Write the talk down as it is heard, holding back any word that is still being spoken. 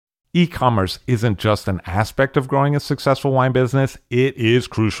E-commerce isn't just an aspect of growing a successful wine business, it is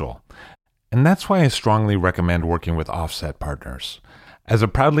crucial. And that's why I strongly recommend working with Offset Partners. As a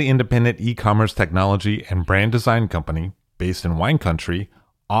proudly independent e-commerce technology and brand design company based in wine country,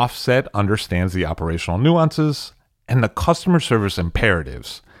 Offset understands the operational nuances and the customer service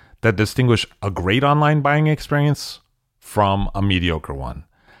imperatives that distinguish a great online buying experience from a mediocre one.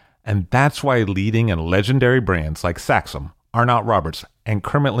 And that's why leading and legendary brands like Saxum, Arnott Roberts, and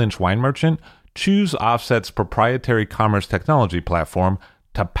Kermit Lynch Wine Merchant choose Offset's proprietary commerce technology platform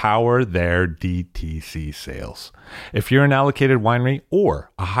to power their DTC sales. If you're an allocated winery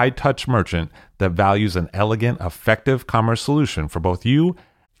or a high-touch merchant that values an elegant, effective commerce solution for both you,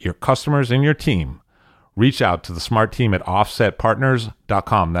 your customers, and your team, reach out to the smart team at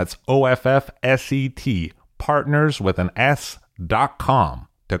offsetpartners.com. That's OFFSET, partners with an S.com,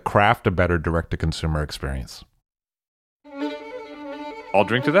 to craft a better direct-to-consumer experience. I'll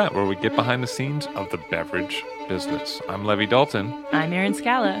drink to that, where we get behind the scenes of the beverage business. I'm Levi Dalton. I'm Erin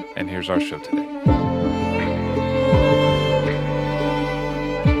Scala. And here's our show today.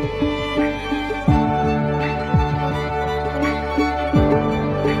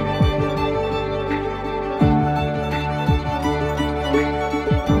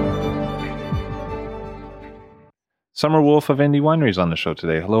 Summer Wolf of Indie Wineries on the show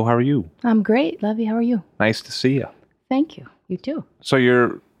today. Hello, how are you? I'm great, Levi. How are you? Nice to see you. Thank you. You too. So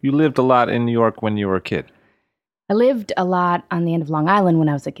you lived a lot in New York when you were a kid? I lived a lot on the end of Long Island when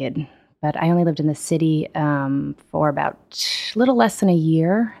I was a kid, but I only lived in the city for about a little less than a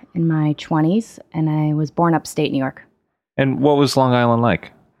year in my 20s, and I was born upstate New York. And what was Long Island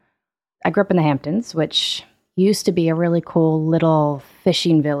like? I grew up in the Hamptons, which used to be a really cool little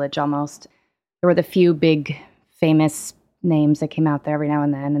fishing village almost. There were the few big famous names that came out there every now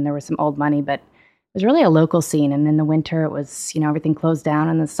and then, and there was some old money, but it was really a local scene. And in the winter, it was, everything closed down.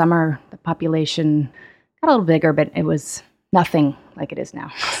 In the summer, the population got a little bigger, but it was nothing like it is now.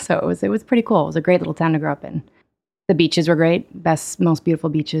 So it was pretty cool. It was a great little town to grow up in. The beaches were great. Best, most beautiful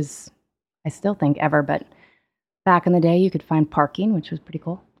beaches, I still think, ever. But back in the day, you could find parking, which was pretty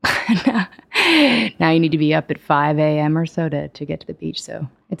cool. Now you need to be up at 5 a.m. or so to get to the beach. So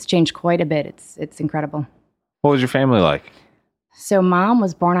it's changed quite a bit. It's incredible. What was your family like? So Mom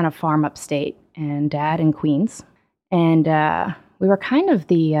was born on a farm upstate and Dad in Queens. And we were kind of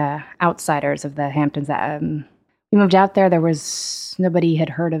the outsiders of the Hamptons. We moved out there. There was nobody had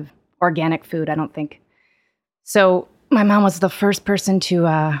heard of organic food, I don't think. So my mom was the first person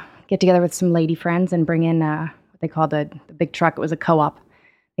to get together with some lady friends and bring in what they called the big truck. It was a co-op.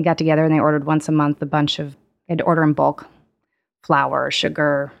 They got together and they ordered once a month they had to order in bulk, flour,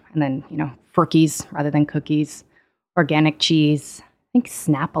 sugar, and then, Furkies rather than cookies, organic cheese. I think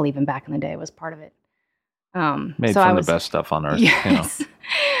Snapple even back in the day was part of it. Made from the best stuff on earth. Yes.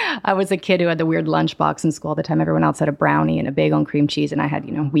 I was a kid who had the weird lunchbox in school all the time. Everyone else had a brownie and a bagel and cream cheese, and I had,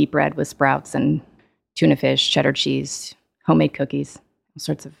 wheat bread with sprouts and tuna fish, cheddar cheese, homemade cookies, all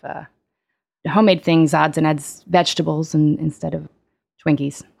sorts of homemade things, odds and ends, vegetables instead of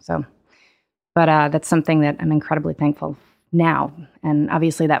Twinkies. So, but that's something that I'm incredibly thankful now. And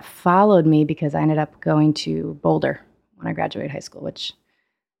obviously that followed me because I ended up going to Boulder when I graduated high school, which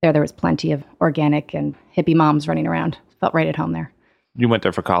there was plenty of organic and hippie moms running around. Felt right at home there. You went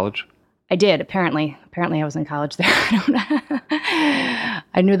there for college? I did, apparently. Apparently I was in college there.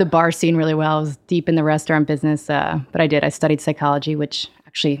 I knew the bar scene really well. I was deep in the restaurant business, but I did. I studied psychology, which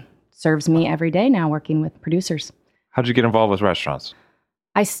actually serves me every day now working with producers. How'd you get involved with restaurants?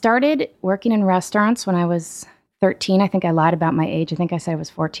 I started working in restaurants when I was 13. I think I lied about my age. I think I said I was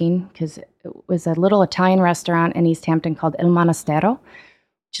 14 because it was a little Italian restaurant in East Hampton called Il Monastero,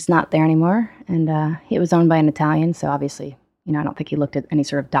 which is not there anymore. And it was owned by an Italian. So obviously, I don't think he looked at any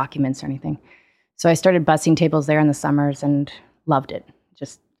sort of documents or anything. So I started bussing tables there in the summers and loved it.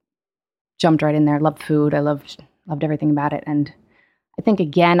 Just jumped right in there. Loved food. I loved everything about it. And I think,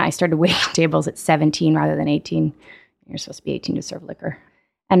 again, I started waiting tables at 17 rather than 18. You're supposed to be 18 to serve liquor.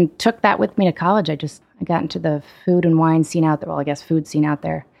 And took that with me to college. I got into the food and wine scene out there. Well, I guess food scene out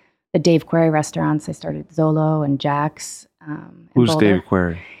there. The Dave Query restaurants. I started Zolo and Jack's. Who's Boulder. Dave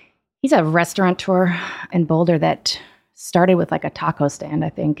Query? He's a restaurateur in Boulder that started with like a taco stand, I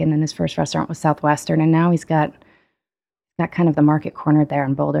think. And then his first restaurant was Southwestern. And now he's got kind of the market cornered there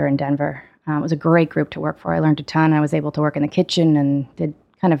in Boulder and Denver. It was a great group to work for. I learned a ton. I was able to work in the kitchen and did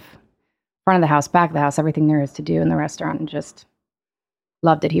kind of front of the house, back of the house, everything there is to do in the restaurant, and just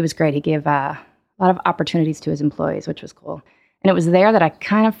loved it. He was great. He gave a lot of opportunities to his employees, which was cool. And it was there that I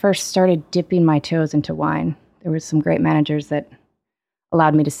kind of first started dipping my toes into wine. There was some great managers that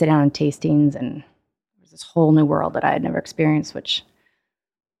allowed me to sit down on tastings, and there was this whole new world that I had never experienced, which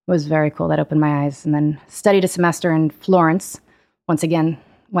was very cool. That opened my eyes. And then studied a semester in Florence. Once again,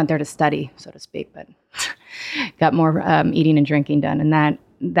 went there to study, so to speak, but got more eating and drinking done. And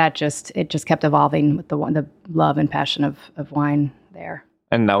that just kept evolving with the love and passion of wine there.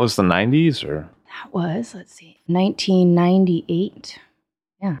 And that was the 90s, or? That was, 1998.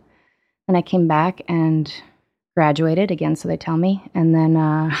 Yeah. And I came back and graduated again, so they tell me. And then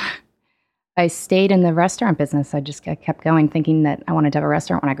I stayed in the restaurant business. I kept going, thinking that I wanted to have a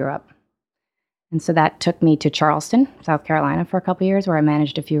restaurant when I grew up. And so that took me to Charleston, South Carolina, for a couple of years, where I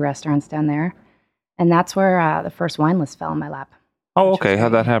managed a few restaurants down there. And that's where the first wine list fell in my lap. Oh, okay.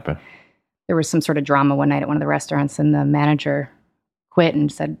 How'd that happen? There was some sort of drama one night at one of the restaurants, and the manager quit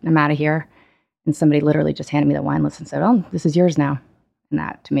and said, "I'm out of here." And somebody literally just handed me the wine list and said, "Oh, this is yours now." And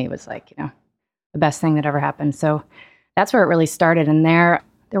that, to me, was like, the best thing that ever happened. So that's where it really started. And there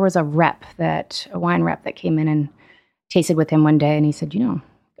was a wine rep that came in and tasted with him one day, and he said, "You know,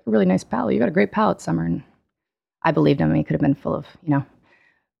 a really nice palate. You got a great palate, Summer." And I believed him. He could have been full of,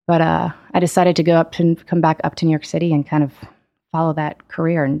 But I decided to come back up to New York City and kind of follow that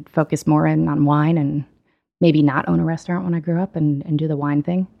career and focus more in on wine, and maybe not own a restaurant when I grew up and do the wine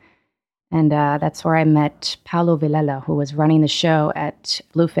thing. And that's where I met Paolo Villela, who was running the show at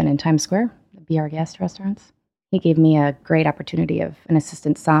Bluefin in Times Square, the Be Our Guest restaurants. He gave me a great opportunity of an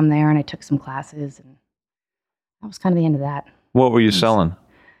assistant som there, and I took some classes, and that was kind of the end of that. What were you selling?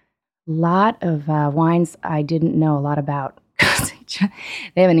 A lot of wines I didn't know a lot about.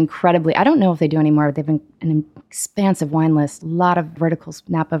 They have an incredibly, I don't know if they do anymore, they've an expansive wine list, a lot of verticals,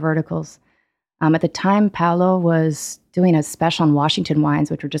 Napa verticals. At the time, Paolo was doing a special on Washington wines,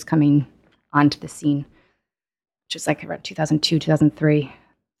 which were just coming onto the scene, which was like around 2002, 2003.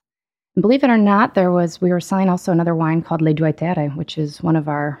 And believe it or not, we were selling also another wine called Le Duetere, which is one of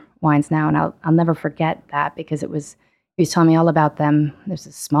our wines now. And I'll never forget that, because he was telling me all about them. There's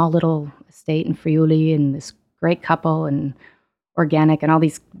this small little estate in Friuli and this great couple and organic and all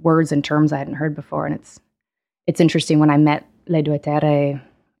these words and terms I hadn't heard before. And it's interesting, when I met Le Duetere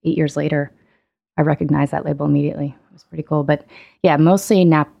 8 years later, I recognized that label immediately. It was pretty cool. But yeah, mostly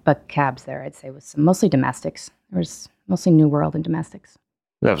Napa cabs there, I'd say, with mostly domestics. There was mostly New World and domestics.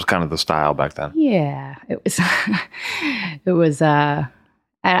 That was kind of the style back then. Yeah, it was. It was.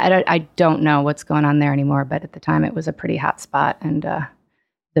 I don't know what's going on there anymore, but at the time it was a pretty hot spot, and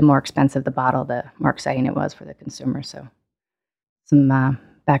the more expensive the bottle, the more exciting it was for the consumer. So some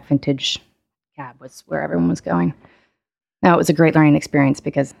back vintage cab was where everyone was going. Now, it was a great learning experience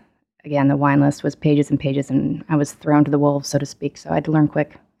because, again, the wine list was pages and pages, and I was thrown to the wolves, so to speak. So I had to learn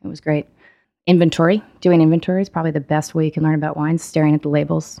quick. It was great. Doing inventory is probably the best way you can learn about wines, staring at the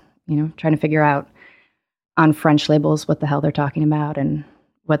labels, trying to figure out on French labels what the hell they're talking about, and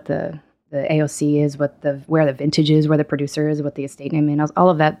what the AOC is, where the vintage is, where the producer is, what the estate name is. All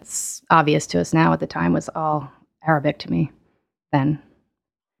of that's obvious to us now. At the time, was all Arabic to me then.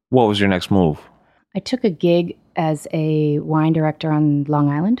 What was your next move? I took a gig as a wine director on Long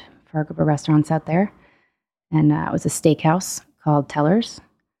Island for a group of restaurants out there. And it was a steakhouse called Tellers.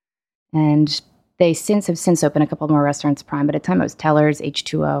 And they have since opened a couple more restaurants, Prime. But at the time, it was Tellers,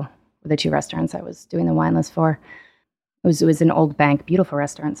 H2O, were the two restaurants I was doing the wine list for. It was an Old Bank, beautiful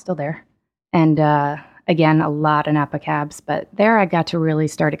restaurant, still there. And again, a lot of Napa cabs. But there I got to really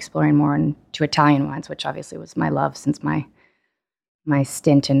start exploring more into Italian wines, which obviously was my love since my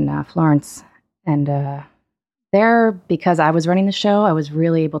stint in Florence. And there, because I was running the show, I was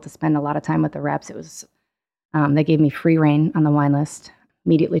really able to spend a lot of time with the reps. It was they gave me free reign on the wine list.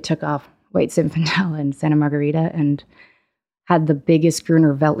 Immediately took off White Zinfandel and Santa Margarita, and had the biggest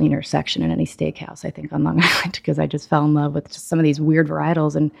Gruner Veltliner section in any steakhouse, I think, on Long Island, because I just fell in love with just some of these weird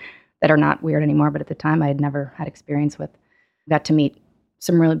varietals, and that are not weird anymore, but at the time I had never had experience with. Got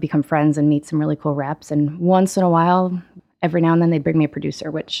to become friends and meet some really cool reps. And once in a while, every now and then, they'd bring me a producer,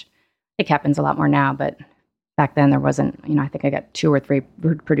 which I think happens a lot more now, but back then there wasn't. I think I got 2 or 3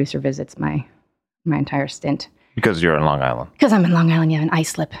 producer visits my entire stint. Because you're in Long Island. Because I'm in Long Island, yeah, in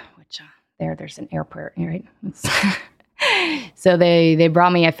Islip, which there's an airport, right? So they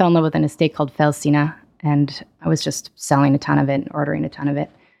brought me. I fell in love with an estate called Felsina, and I was just selling a ton of it and ordering a ton of it.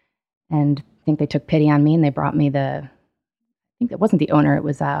 And I think they took pity on me, and they brought me I think it wasn't the owner, it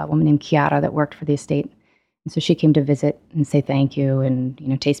was a woman named Chiara that worked for the estate. And so she came to visit and say thank you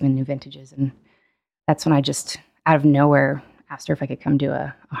and, taste me the new vintages. And that's when I just, out of nowhere, asked her if I could come do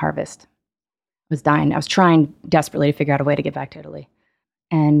a harvest. I was dying. I was trying desperately to figure out a way to get back to Italy.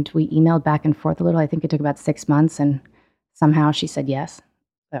 And we emailed back and forth a little. I think it took about 6 months, and somehow she said yes.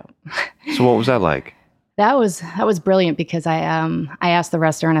 So what was that like? That was brilliant, because I asked the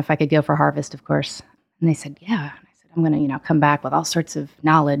restaurant if I could go for harvest, of course. And they said, yeah. And I said, I'm going to, come back with all sorts of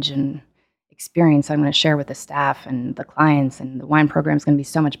knowledge and experience I'm going to share with the staff and the clients, and the wine program is going to be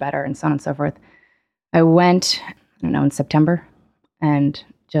so much better, and so on and so forth. I went, in September, and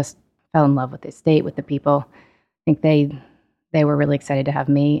just fell in love with the estate, with the people. I think they were really excited to have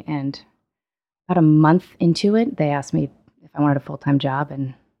me, and about a month into it, they asked me if I wanted a full-time job,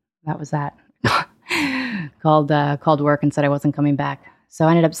 and that was that. Called work and said I wasn't coming back. So I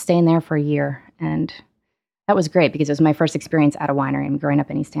ended up staying there for a year, and that was great because it was my first experience at a winery. And growing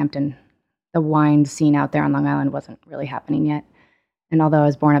up in East Hampton, the wine scene out there on Long Island wasn't really happening yet. And although I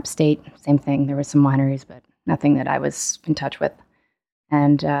was born upstate, same thing. There were some wineries, but nothing that I was in touch with.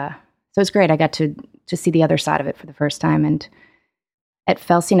 And so it was great. I got to see the other side of it for the first time. And at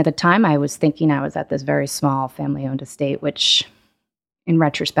Felstein at the time, I was thinking I was at this very small family-owned estate, which in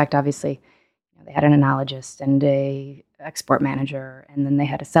retrospect, obviously, they had an enologist and a export manager, and then they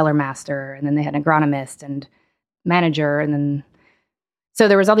had a cellar master, and then they had an agronomist and manager, and then so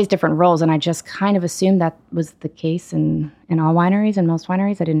there was all these different roles, and I just kind of assumed that was the case in all wineries and most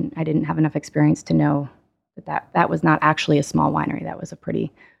wineries. I didn't have enough experience to know that was not actually a small winery. That was a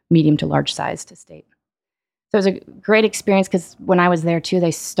pretty medium to large sized estate. So it was a great experience because when I was there too,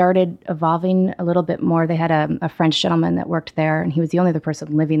 they started evolving a little bit more. They had a French gentleman that worked there, and he was the only other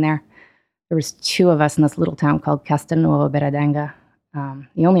person living there. There was two of us in this little town called Castelnuovo Beradanga,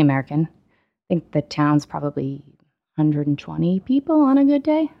 the only American. I think the town's probably 120 people on a good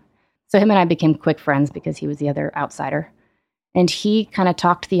day. So him and I became quick friends because he was the other outsider. And he kind of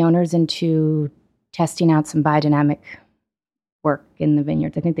talked the owners into testing out some biodynamic work in the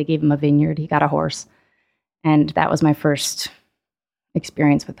vineyards. I think they gave him a vineyard. He got a horse. And that was my first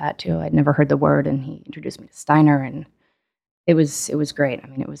experience with that too. I'd never heard the word, and he introduced me to Steiner, and it was great. I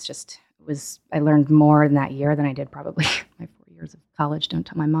mean, I learned more in that year than I did probably my 4 years of college. Don't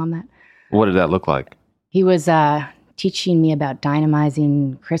tell my mom that. What did that look like? He was teaching me about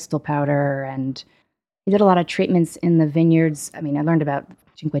dynamizing crystal powder, and he did a lot of treatments in the vineyards. I mean, I learned about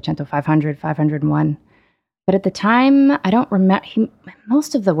Cinquecento 500, 501. But at the time, I don't remember,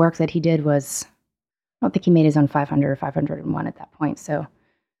 most of the work that he did was, I don't think he made his own 500 or 501 at that point. So it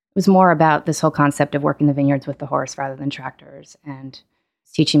was more about this whole concept of working the vineyards with the horse rather than tractors, and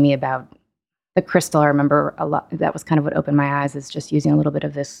teaching me about the crystal. I remember a lot. That was kind of what opened my eyes, is just using a little bit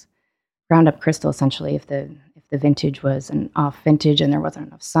of this ground up crystal. Essentially, if the vintage was an off vintage and there wasn't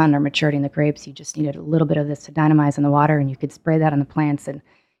enough sun or maturity in the grapes, you just needed a little bit of this to dynamize in the water, and you could spray that on the plants. And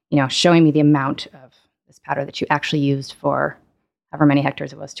showing me the amount of this powder that you actually used for however many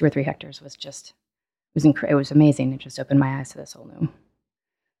hectares it was, 2 or 3 hectares, was just it was amazing. It just opened my eyes to this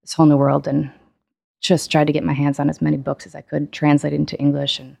whole new world, and just tried to get my hands on as many books as I could, translate into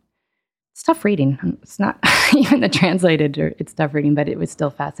English. And it's tough reading. It's not even the translated, it's tough reading, but it was still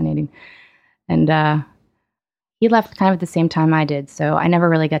fascinating. And he left kind of at the same time I did, so I never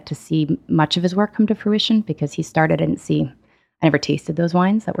really got to see much of his work come to fruition because he started. I never tasted those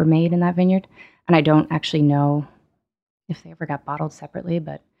wines that were made in that vineyard, and I don't actually know if they ever got bottled separately.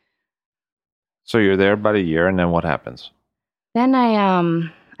 But so you're there about a year, and then what happens? Then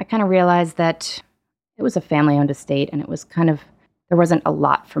I kind of realized that it was a family-owned estate, and it was there wasn't a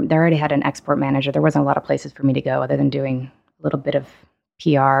lot they already had an export manager. There wasn't a lot of places for me to go other than doing a little bit of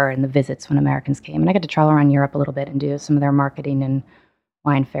PR and the visits when Americans came. And I got to travel around Europe a little bit and do some of their marketing and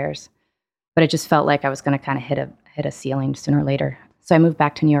wine fairs. But it just felt like I was going to kind of hit a ceiling sooner or later. So I moved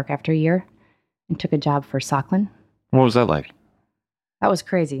back to New York after a year and took a job for Socklin. What was that like? That was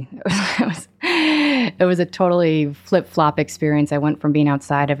crazy. It was a totally flip-flop experience. I went from being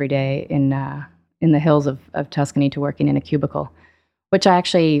outside every day in the hills of Tuscany to working in a cubicle, which I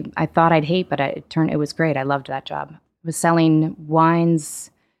thought I'd hate, but it was great. I loved that job. I was selling wines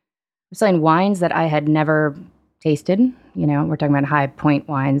that I had never tasted. We're talking about high point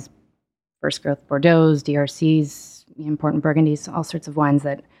wines, first growth Bordeaux, DRCs, important Burgundies, all sorts of wines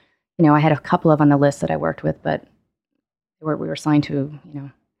that, I had a couple of on the list that I worked with, but we were selling to,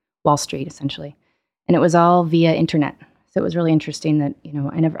 Wall Street essentially. And it was all via internet. So it was really interesting that,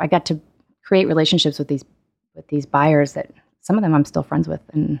 I got to create relationships with these buyers that some of them I'm still friends with,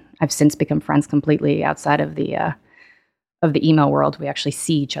 and I've since become friends completely outside of the email world. We actually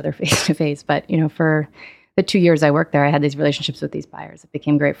see each other face to face. But for the 2 years I worked there, I had these relationships with these buyers. It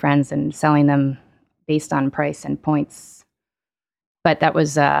became great friends, and selling them based on price and points. But that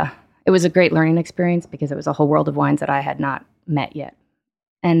was it was a great learning experience because it was a whole world of wines that I had not met yet,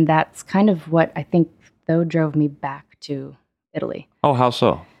 and that's kind of what I think though drove me back to Italy. Oh, how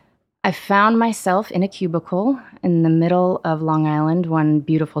so? I found myself in a cubicle in the middle of Long Island one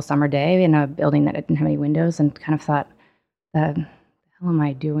beautiful summer day in a building that didn't have any windows, and kind of thought, the hell am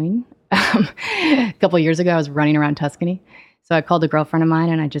I doing? A couple of years ago, I was running around Tuscany. So I called a girlfriend of mine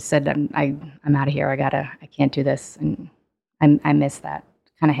and I just said, I'm out of here. I can't do this. And I miss that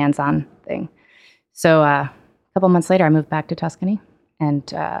kind of hands-on thing. So a couple months later, I moved back to Tuscany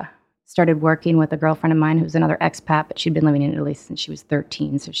and started working with a girlfriend of mine who's another expat, but she'd been living in Italy since she was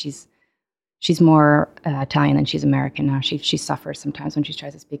 13. So she's more Italian than she's American now. She suffers sometimes when she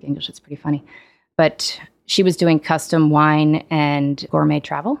tries to speak English. It's pretty funny. But she was doing custom wine and gourmet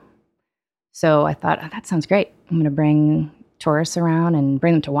travel. So I thought, that sounds great. I'm going to bring tourists around and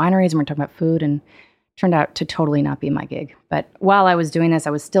bring them to wineries, and we're talking about food, and turned out to totally not be my gig. But while I was doing this,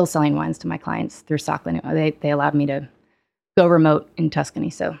 I was still selling wines to my clients through Saclin. They allowed me to go remote in Tuscany.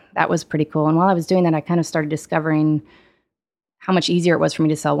 So that was pretty cool. And while I was doing that, I kind of started discovering how much easier it was for me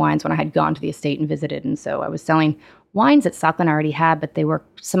to sell wines when I had gone to the estate and visited. And so I was selling wines that Saclin already had, but they were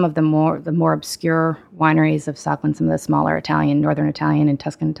some of the more obscure wineries of Saclin, some of the smaller Italian, Northern Italian and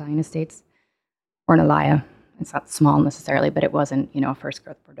Tuscan Italian estates, or in Alaya. It's not small necessarily, but it wasn't, a first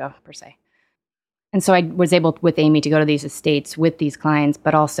growth Bordeaux per se. And so I was able with Amy to go to these estates with these clients,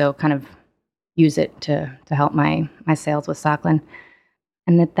 but also kind of use it to help my sales with Saclin.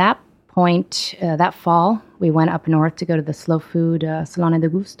 And at that point, that fall, we went up north to go to the Slow Food Salone de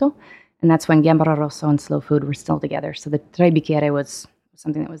Gusto. And that's when Gambaro Rosso and Slow Food were still together. So the Tre Bicchiere was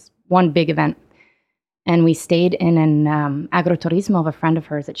something that was one big event. And we stayed in an agroturismo of a friend of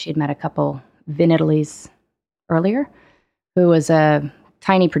hers that she had met a couple Vinitalis earlier, who was a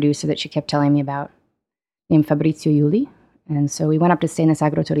tiny producer that she kept telling me about, named Fabrizio Iuli. And so we went up to stay in this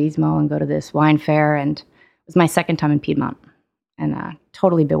agroturismo and go to this wine fair. And it was my second time in Piedmont. And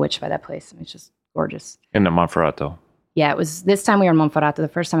totally bewitched by that place. It was just gorgeous. In the Monferrato. Yeah, it was, this time we were in Monferrato. The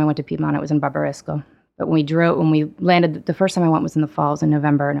first time I went to Piedmont, it was in Barbaresco. But when we landed, the first time I went was in the fall, it was in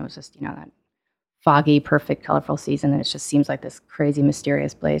November, and it was just, that foggy, perfect, colorful season. And it just seems like this crazy,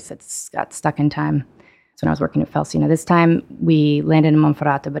 mysterious place that's got stuck in time. That's when I was working at Felsina. This time we landed in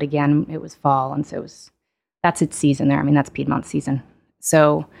Monferrato, but again, it was fall. And so that's its season there. I mean, that's Piedmont season.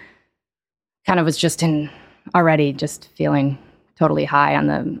 So kind of was already just feeling totally high on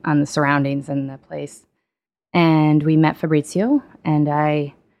the surroundings and the place. And we met Fabrizio, and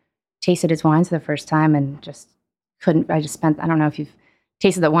I tasted his wines for the first time and just couldn't. I don't know if you've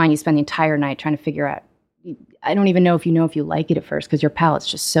tasted that wine, you spend the entire night trying to figure out. I don't even know if you like it at first, because your palate's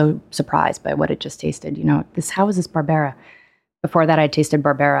just so surprised by what it just tasted. How is this Barbera? Before that, I tasted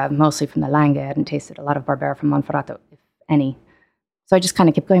Barbera mostly from the Langhe. I hadn't tasted a lot of Barbera from Monferrato, if any. So I just kind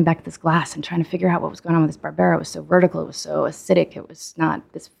of kept going back to this glass and trying to figure out what was going on with this Barbera. It was so vertical. It was so acidic. It was not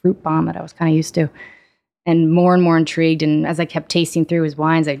this fruit bomb that I was kind of used to. And more intrigued. And as I kept tasting through his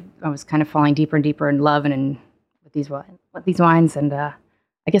wines, I was kind of falling deeper and deeper in love and with these wines. And I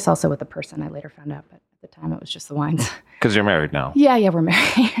guess also with the person, I later found out. But at the time, it was just the wines. Because you're married now. Yeah, we're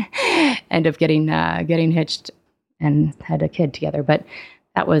married. End up getting hitched and had a kid together. But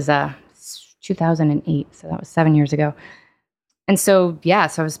that was 2008. So that was 7 years ago. And so,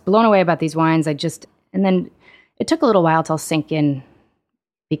 so I was blown away about these wines. And then it took a little while to sink in,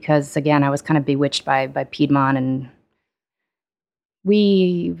 because again, I was kind of bewitched by Piedmont, and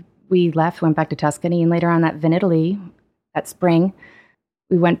we went back to Tuscany, and later on that Vinitaly, that spring,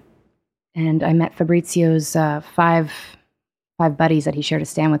 we went, and I met Fabrizio's five buddies that he shared a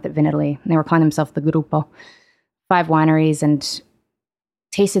stand with at Vinitaly, and they were calling themselves the Gruppo, 5 wineries, and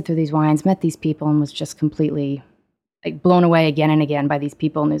tasted through these wines, met these people, and was just completely blown away again and again by these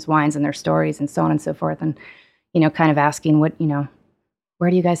people and these wines and their stories and so on and so forth. And, kind of asking where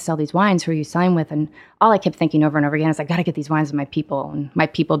do you guys sell these wines? Who are you selling with? And all I kept thinking over and over again is I got to get these wines with my people, and my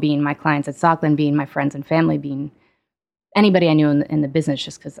people being my clients at Saclin, being my friends and family, being anybody I knew in the business,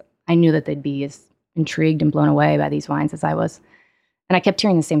 just because I knew that they'd be as intrigued and blown away by these wines as I was. And I kept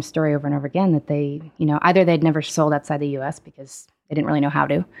hearing the same story over and over again, that they, either they'd never sold outside the U.S. because they didn't really know how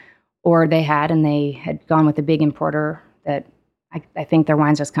to, or they had, and they had gone with a big importer that I think their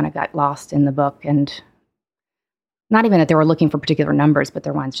wines just kind of got lost in the book. And not even that they were looking for particular numbers, but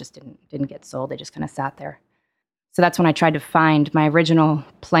their wines just didn't get sold. They just kind of sat there. So that's when I tried to find, my original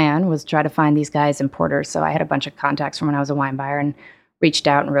plan was try to find these guys importers. So I had a bunch of contacts from when I was a wine buyer, and reached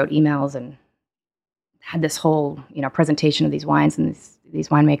out and wrote emails and had this whole, presentation of these wines and these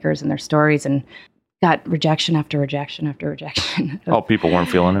winemakers and their stories, and got rejection after rejection after rejection. Oh, people weren't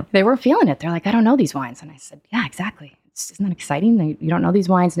feeling it? They were feeling it. They're like, I don't know these wines. And I said, yeah, exactly. Isn't that exciting? You don't know these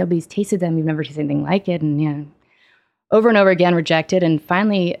wines. Nobody's tasted them. You've never tasted anything like it. And, over and over again, rejected. And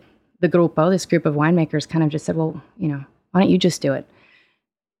finally, the Gruppo, this group of winemakers, kind of just said, well, why don't you just do it?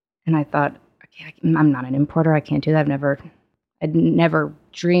 And I thought, okay, I'm not an importer. I can't do that. I'd never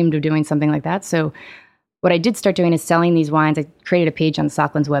dreamed of doing something like that. So what I did start doing is selling these wines. I created a page on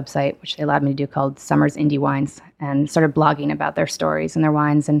Socklin's website, which they allowed me to do, called Summer's Indie Wines, and started blogging about their stories and their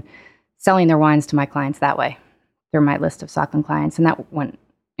wines and selling their wines to my clients that way through my list of Socklin clients. And that went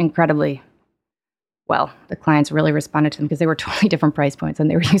incredibly well. The clients really responded to them because they were totally different price points and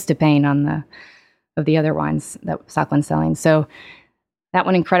they were used to paying on the other wines that Socklin's selling. So that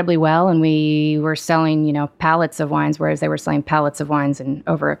went incredibly well, and we were selling, pallets of wines, whereas they were selling pallets of wines in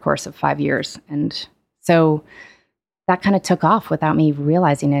over a course of 5 years. And so that kind of took off without me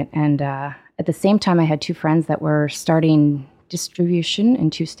realizing it. And at the same time, I had two friends that were starting distribution in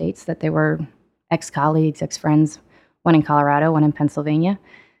two states that they were ex-colleagues, ex-friends, one in Colorado, one in Pennsylvania.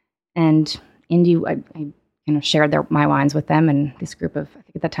 And I shared my wines with them, and this group of, I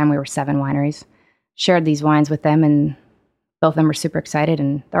think at the time we were 7 wineries, shared these wines with them, and both of them were super excited.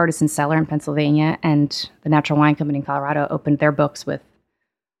 And the Artisan Cellar in Pennsylvania and the Natural Wine Company in Colorado opened their books with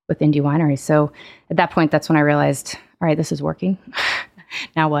indie wineries. So at that point, that's when I realized, all right, this is working.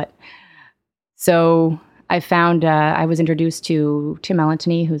 Now what? So I found, I was introduced to Tim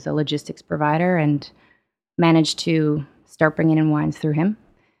Ellentony, who's a logistics provider, and managed to start bringing in wines through him.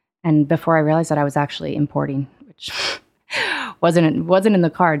 And before I realized that, I was actually importing, which wasn't in the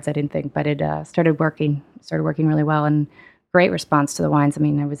cards, I didn't think, but it started working really well, and great response to the wines. I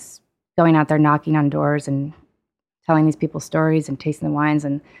mean, I was going out there knocking on doors and telling these people stories and tasting the wines,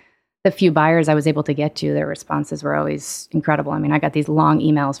 and the few buyers I was able to get to, their responses were always incredible. I mean, I got these long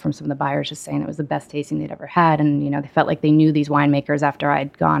emails from some of the buyers just saying it was the best tasting they'd ever had, and they felt like they knew these winemakers after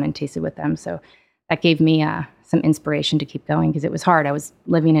I'd gone and tasted with them. So that gave me some inspiration to keep going, because it was hard. I was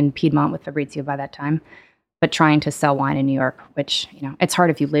living in Piedmont with Fabrizio by that time, but trying to sell wine in New York, which it's hard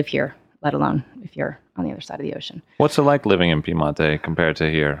if you live here, let alone if you're on the other side of the ocean. What's it like living in Piemonte compared to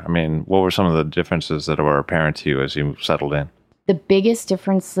here? I mean, what were some of the differences that were apparent to you as you settled in? The biggest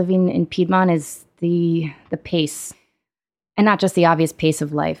difference living in Piedmont is the pace, and not just the obvious pace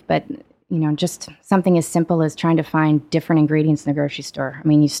of life, but just something as simple as trying to find different ingredients in the grocery store. I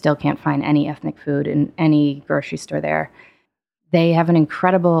mean, you still can't find any ethnic food in any grocery store there. They have an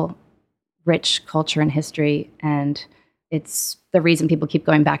incredible, rich culture and history, and it's the reason people keep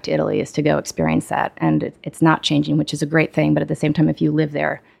going back to Italy is to go experience that. And it's not changing, which is a great thing. But at the same time, if you live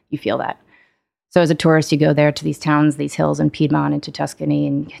there, you feel that. So as a tourist, you go there to these towns, these hills in Piedmont into Tuscany,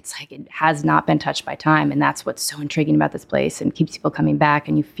 and it's like it has not been touched by time. And that's what's so intriguing about this place and keeps people coming back.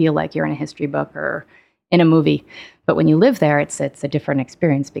 And you feel like you're in a history book or in a movie. But when you live there, it's a different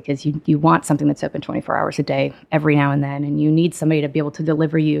experience, because you want something that's open 24 hours a day every now and then. And you need somebody to be able to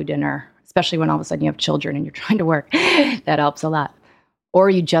deliver you dinner, especially when all of a sudden you have children and you're trying to work. That helps a lot. Or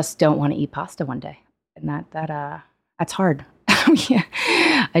you just don't want to eat pasta one day. And that's hard. Yeah.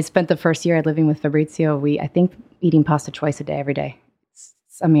 I spent the first year living with Fabrizio. I think eating pasta twice a day, every day.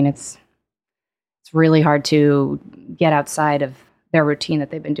 It's really hard to get outside of their routine that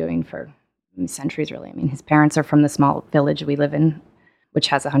they've been doing for centuries, really. I mean, his parents are from the small village we live in, which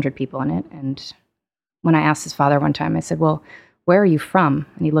has 100 people in it. And when I asked his father one time, I said, well, where are you from?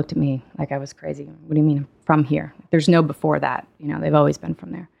 And he looked at me like I was crazy. What do you mean I'm from here? There's no before that. They've always been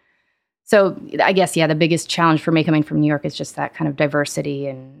from there. So I guess, the biggest challenge for me coming from New York is just that kind of diversity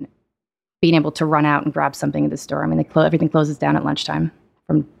and being able to run out and grab something at the store. I mean, everything closes down at lunchtime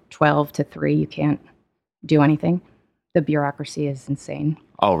from 12 to 3. You can't do anything. The bureaucracy is insane.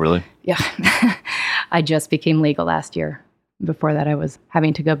 Oh, really? Yeah. I just became legal last year. Before that, I was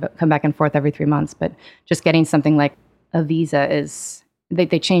having to come back and forth every 3 months. But just getting something like a visa is,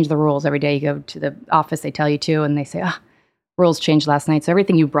 they change the rules every day. You go to the office, they tell you to, and they say, rules changed last night. So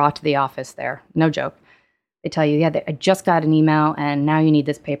everything you brought to the office there, no joke, they tell you, I just got an email and now you need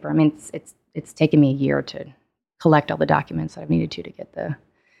this paper. I mean, it's taken me a year to collect all the documents that I've needed to get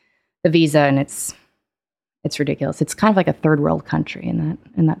the visa, and it's ridiculous. It's kind of like a third world country in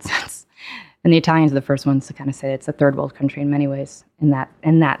that sense. And the Italians are the first ones to kind of say it's a third world country in many ways. In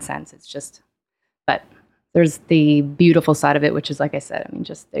that sense, it's just. But there's the beautiful side of it, which is, like I said, I mean,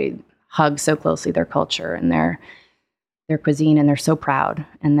 just they hug so closely their culture and their cuisine, and they're so proud.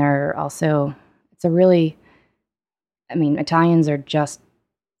 And they're also, Italians are just,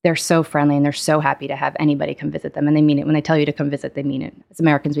 they're so friendly, and they're so happy to have anybody come visit them. And they mean it. When they tell you to come visit, they mean it. As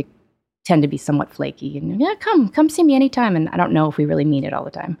Americans, we tend to be somewhat flaky and, come see me anytime. And I don't know if we really mean it all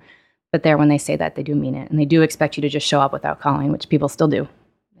the time. But there, when they say that, they do mean it. And they do expect you to just show up without calling, which people still do.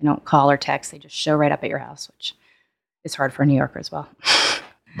 They don't call or text. They just show right up at your house, which is hard for a New Yorker as well.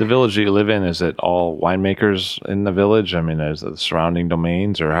 The village you live in, is it all winemakers in the village? I mean, is it the surrounding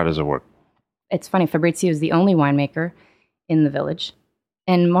domains, or how does it work? It's funny. Fabrizio is the only winemaker in the village.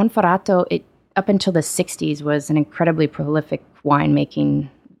 And Monferrato, up until the 60s, was an incredibly prolific winemaking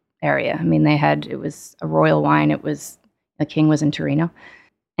area. I mean, it was a royal wine. The king was in Torino.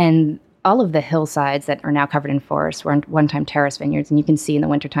 And all of the hillsides that are now covered in forest were one-time terrace vineyards. And you can see in the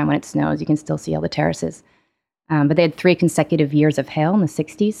wintertime when it snows, you can still see all the terraces. But they had 3 consecutive years of hail in the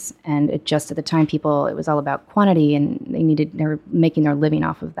 60s. And at the time, it was all about quantity, and they were making their living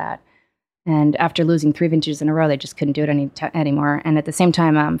off of that. And after losing 3 vintages in a row, they just couldn't do it anymore. And at the same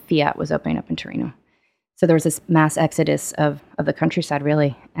time, Fiat was opening up in Torino. So there was this mass exodus of the countryside,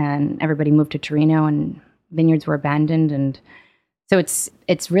 really. And everybody moved to Torino, and vineyards were abandoned. And so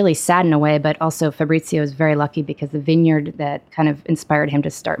it's really sad in a way, but also Fabrizio is very lucky because the vineyard that kind of inspired him to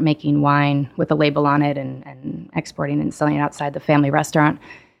start making wine with a label on it and exporting and selling it outside the family restaurant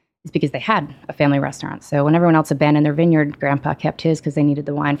is because they had a family restaurant. So when everyone else abandoned their vineyard, Grandpa kept his because they needed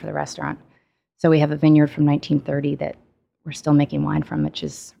the wine for the restaurant. So we have a vineyard from 1930 that we're still making wine from, which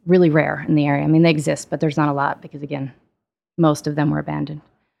is really rare in the area. I mean, they exist, but there's not a lot because, again, most of them were abandoned.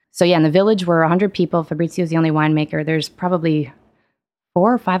 So yeah, in the village, we're 100 people. Fabrizio's the only winemaker. There's probably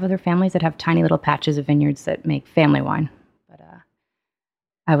 4 or 5 other families that have tiny little patches of vineyards that make family wine. But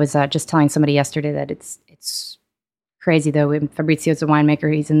I was just telling somebody yesterday that it's crazy, though. Fabrizio's a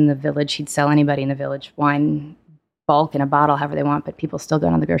winemaker. He's in the village. He'd sell anybody in the village wine, bulk in a bottle, however they want, but people still go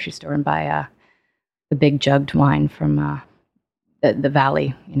down to the grocery store and buy the big jugged wine from the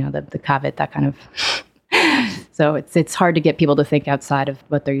valley, the cavit, that kind of. So it's hard to get people to think outside of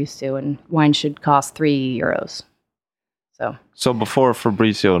what they're used to, and wine should cost €3. So before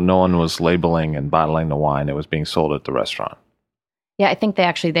Fabrizio, no one was labeling and bottling the wine. It was being sold at the restaurant. Yeah, I think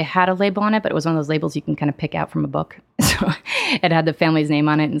they had a label on it, but it was one of those labels you can kind of pick out from a book. So it had the family's name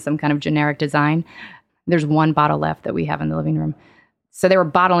on it and some kind of generic design. There's 1 bottle left that we have in the living room. So they were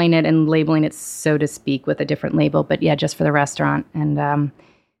bottling it and labeling it, so to speak, with a different label, but yeah, just for the restaurant. And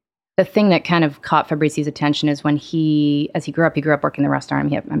the thing that kind of caught Fabrizio's attention is when as he grew up working in the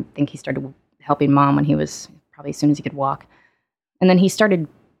restaurant. I think he started helping Mom when he was probably as soon as he could walk. And then he started,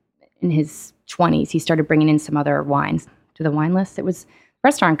 in his 20s, he started bringing in some other wines to the wine list. The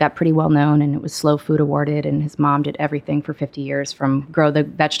restaurant got pretty well known, and it was Slow Food awarded, and his mom did everything for 50 years, from grow the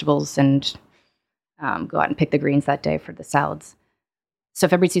vegetables and go out and pick the greens that day for the salads. So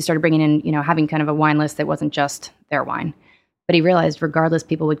Fabrizio started bringing in, having kind of a wine list that wasn't just their wine. But he realized regardless,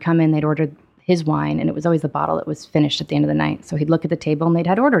 people would come in, they'd order his wine, and it was always the bottle that was finished at the end of the night. So he'd look at the table, and they'd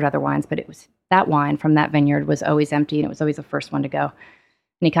had ordered other wines, but it was that wine from that vineyard was always empty, and it was always the first one to go. And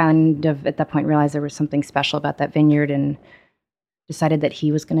he kind of, at that point, realized there was something special about that vineyard and decided that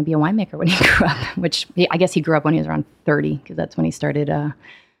he was going to be a winemaker when he grew up, which I guess he grew up when he was around 30, because that's when he started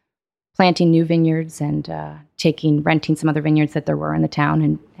planting new vineyards and renting some other vineyards that there were in the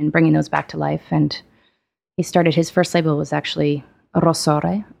town and bringing those back to life. And he started, his first label was actually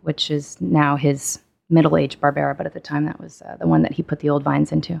Rossore, which is now his middle-aged Barbera, but at the time that was the one that he put the old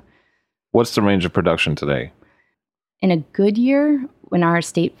vines into. What's the range of production today? In a good year, in our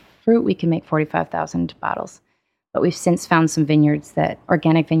estate fruit, we can make 45,000 bottles. But we've since found some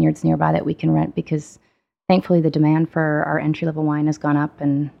organic vineyards nearby that we can rent, because thankfully the demand for our entry-level wine has gone up,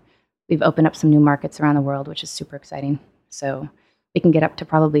 and we've opened up some new markets around the world, which is super exciting. So we can get up to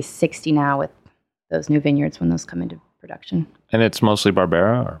probably 60 now with those new vineyards when those come into production. And it's mostly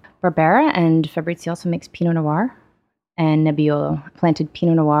Barbera? Or? Barbera, and Fabrizio also makes Pinot Noir and Nebbiolo. Planted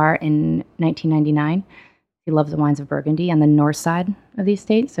Pinot Noir in 1999. He loves the wines of Burgundy on the north side of the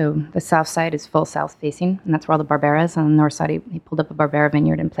estate. So the south side is full south facing, and that's where all the Barbera is. On the north side, he pulled up a Barbera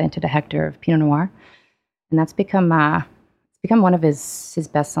vineyard and planted a hectare of Pinot Noir. And that's become one of his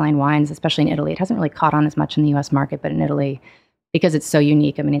best-selling wines, especially in Italy. It hasn't really caught on as much in the U.S. market, but in Italy, because it's so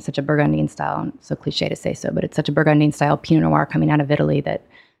unique. I mean, it's such a Burgundian style, and it's so cliche to say so, but it's such a Burgundian style Pinot Noir coming out of Italy that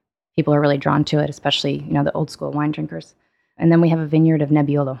people are really drawn to it, especially, the old school wine drinkers. And then we have a vineyard of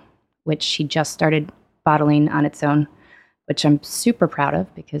Nebbiolo, which he just started bottling on its own, which I'm super proud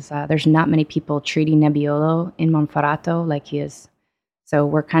of, because there's not many people treating Nebbiolo in Monferrato like he is. So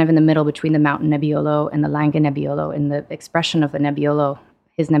we're kind of in the middle between the mountain Nebbiolo and the Langhe Nebbiolo, and the expression of the Nebbiolo,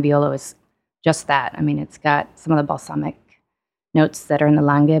 his Nebbiolo, is just that. I mean, it's got some of the balsamic notes that are in the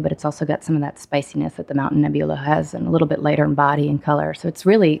Langhe, but it's also got some of that spiciness that the mountain Nebbiolo has, and a little bit lighter in body and color. So it's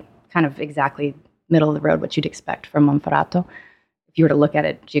really kind of exactly middle of the road, what you'd expect from Monferrato, if you were to look at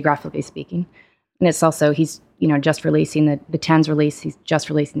it geographically speaking. And it's also, he's, just releasing the 10's release. He's just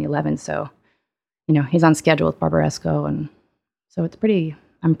releasing the 11. So, he's on schedule with Barbaresco. And so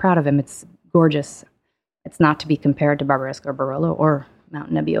I'm proud of him. It's gorgeous. It's not to be compared to Barbaresco or Barolo or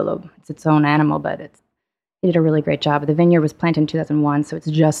Mountain Nebbiolo. It's its own animal, but he did a really great job. The vineyard was planted in 2001, so it's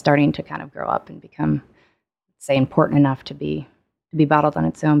just starting to kind of grow up and become, say, important enough to be bottled on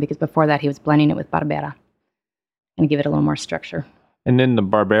its own, because before that he was blending it with Barbera and give it a little more structure. And then the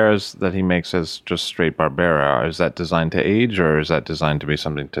Barberas that he makes as just straight Barbera, is that designed to age or is that designed to be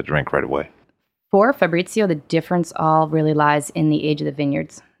something to drink right away? For Fabrizio, the difference all really lies in the age of the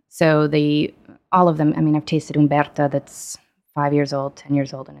vineyards. So all of them, I mean, I've tasted Umberta that's 5 years old, 10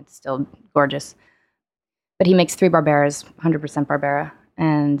 years old, and it's still gorgeous. But he makes 3 Barberas, 100% Barbera.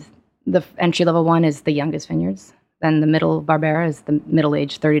 And the entry-level one is the youngest vineyards. Then the middle Barbera is the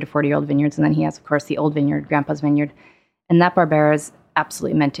middle-aged 30 to 40-year-old vineyards. And then he has, of course, the old vineyard, Grandpa's Vineyard. And that Barbera is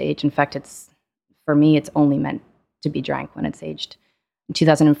absolutely meant to age. In fact, for me, it's only meant to be drank when it's aged. In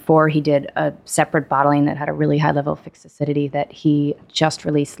 2004, he did a separate bottling that had a really high level of fixed acidity that he just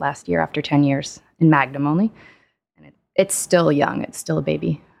released last year after 10 years in Magnum only. And it's still young. It's still a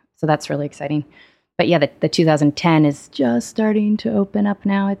baby. So that's really exciting. But yeah, the 2010 is just starting to open up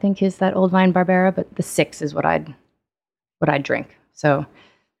now, I think, is that old vine Barbera. But the 6 is what I'd drink. So,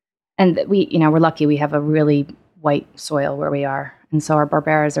 and we're lucky. We have a really white soil where we are. And so our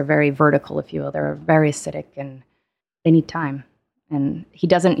Barberas are very vertical, if you will. They're very acidic and they need time. And he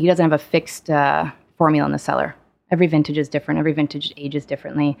doesn't have a fixed formula in the cellar. Every vintage is different. Every vintage ages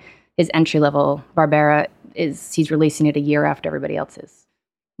differently. His entry-level Barbera he's releasing it a year after everybody else is,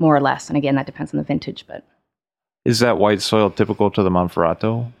 more or less. And again, that depends on the vintage. But is that white soil typical to the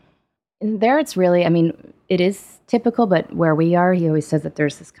Monferrato? There it's really, I mean, it is typical, but where we are, he always says that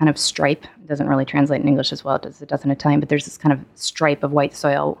there's this kind of stripe. It doesn't really translate in English as well as it does in Italian, but there's this kind of stripe of white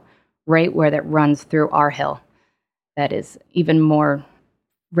soil right where that runs through our hill. That is even more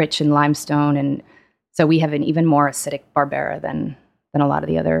rich in limestone, and so we have an even more acidic Barbera than a lot of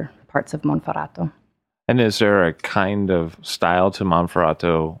the other parts of Monferrato. And is there a kind of style to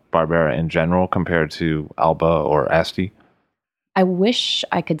Monferrato Barbera in general compared to Alba or Asti? I wish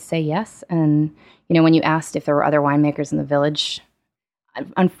I could say yes. And when you asked if there were other winemakers in the village,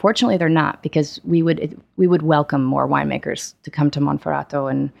 unfortunately they're not, because we would welcome more winemakers to come to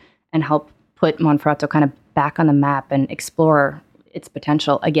Monferrato and help put Monferrato kind of back on the map and explore its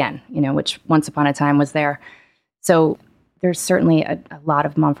potential again, which once upon a time was there. So there's certainly a lot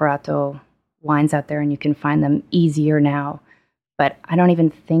of Monferrato wines out there, and you can find them easier now. But I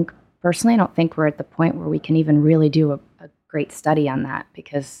don't think we're at the point where we can even really do a great study on that,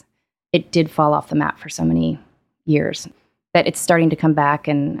 because it did fall off the map for so many years. That it's starting to come back,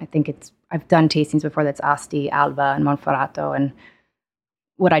 and I think I've done tastings before that's Asti, Alba, and Monferrato, and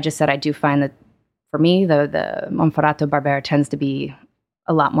what I just said, I do find that for me, the Monferrato Barbera tends to be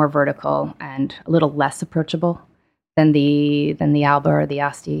a lot more vertical and a little less approachable than the Alba or the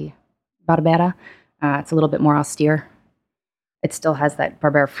Asti Barbera. It's a little bit more austere. It still has that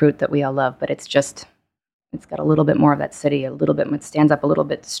Barbera fruit that we all love, but it's got a little bit more of that city, a little bit. It stands up a little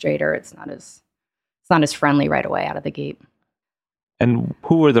bit straighter. It's not as friendly right away out of the gate. And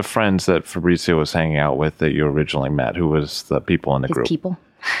who were the friends that Fabrizio was hanging out with that you originally met? Who was the people in the group? People.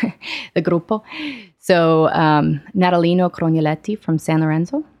 The gruppo. So Natalino Crognoletti from San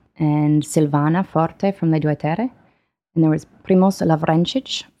Lorenzo and Silvana Forte from Le Due Terre. And there was Primoz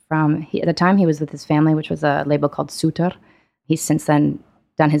Lavrencic at the time he was with his family, which was a label called Suter. He's since then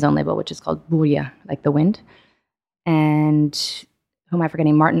done his own label, which is called Buria, like the wind. And who am I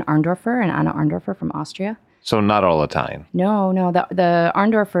forgetting? Martin Arndorfer and Anna Arndorfer from Austria. So not all Italian. No. The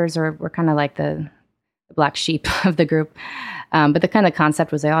Arndorfers were kind of like the black sheep of the group. But the kind of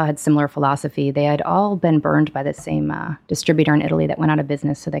concept was they all had similar philosophy. They had all been burned by the same distributor in Italy that went out of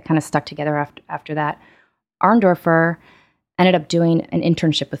business, so they kind of stuck together after that. Arndorfer ended up doing an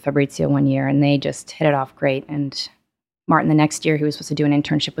internship with Fabrizio one year, and they just hit it off great. And Martin, the next year, he was supposed to do an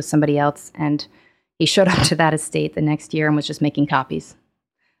internship with somebody else, and he showed up to that estate the next year and was just making copies,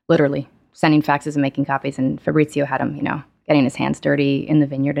 literally sending faxes and making copies. And Fabrizio had him, getting his hands dirty in the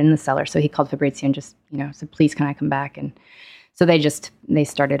vineyard and in the cellar. So he called Fabrizio and just, said, "Please, can I come back?" And so they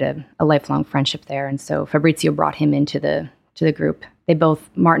started a lifelong friendship there. And so Fabrizio brought him into the group.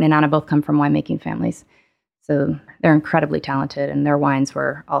 Martin and Anna both come from winemaking families. So they're incredibly talented, and their wines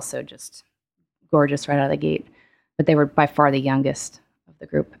were also just gorgeous right out of the gate. But they were by far the youngest of the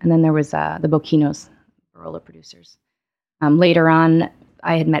group. And then there was the Bocchinos, Barolo producers. Later on,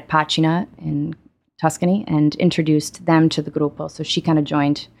 I had met Pacina in Tuscany and introduced them to the Gruppo. So she kind of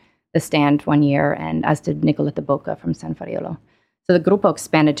joined the stand one year, and as did Nicoletta Bocca from San Fariolo. So the Gruppo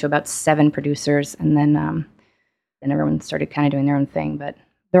expanded to about 7 producers, and then everyone started kind of doing their own thing. But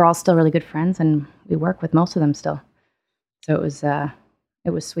they're all still really good friends, and we work with most of them still. So it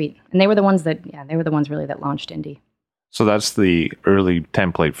was sweet. And they were the ones really that launched Indy. So that's the early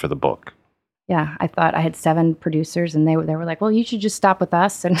template for the book. Yeah, I thought I had 7 producers, and they were like, "Well, you should just stop with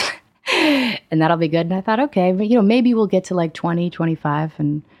us, and and that'll be good." And I thought, okay, but, maybe we'll get to like 20, 25,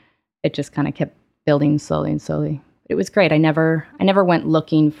 and it just kind of kept building slowly and slowly. It was great. I never went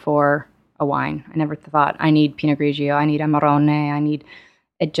looking for a wine. I never thought I need Pinot Grigio, I need Amarone, I need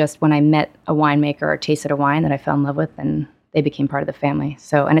it. Just when I met a winemaker or tasted a wine that I fell in love with, and they became part of the family.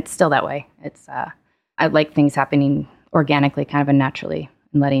 So, and it's still that way. It's I like things happening organically, kind of and naturally,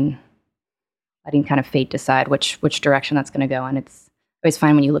 and letting kind of fate decide which direction that's going to go. And it's always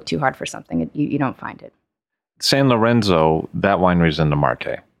fine when you look too hard for something, you don't find it. San Lorenzo, that winery's in the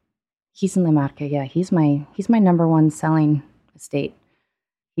Marche. He's in La Marca, yeah. He's my number one selling estate.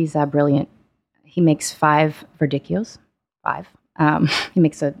 He's brilliant. He makes 5 Verdicchios. 5. He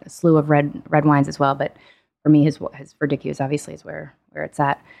makes a slew of red wines as well, but for me, his Verdicchios obviously is where it's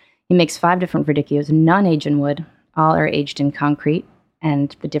at. He makes 5 different Verdicchios, none aged in wood. All are aged in concrete,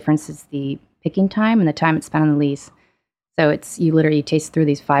 and the difference is the picking time and the time it's spent on the lees. So you literally taste through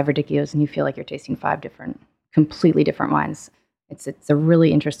these 5 Verdicchios, and you feel like you're tasting 5 completely different wines. It's a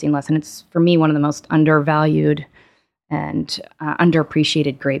really interesting lesson. It's, for me, one of the most undervalued and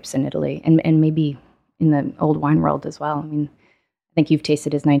underappreciated grapes in Italy, and maybe in the old wine world as well. I mean, I think you've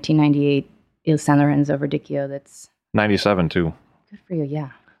tasted his 1998 Il San Lorenzo Verdicchio. That's 97 too. good for you, yeah.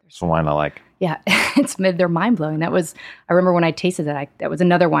 It's a wine I like. Yeah, they're mind-blowing. I remember when I tasted that was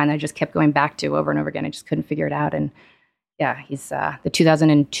another wine that I just kept going back to over and over again. I just couldn't figure it out. And yeah, he's the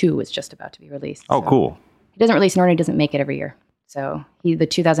 2002 is just about to be released. Oh, so. Cool. He doesn't release nor he doesn't make it every year. So the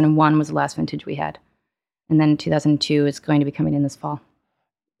 2001 was the last vintage we had. And then 2002 is going to be coming in this fall.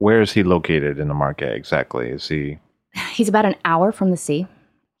 Where is he located in the Marche exactly? Is he? He's about an hour from the sea.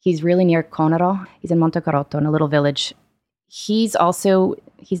 He's really near Conero. He's in Montecarotto, in a little village. He's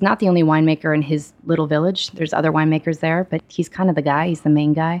not the only winemaker in his little village. There's other winemakers there, but he's kind of the guy. He's the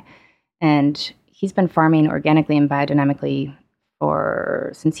main guy. And he's been farming organically and biodynamically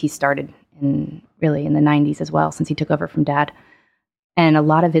since he started in the 90s as well, since he took over from Dad. And a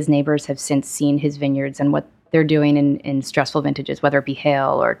lot of his neighbors have since seen his vineyards and what they're doing in stressful vintages, whether it be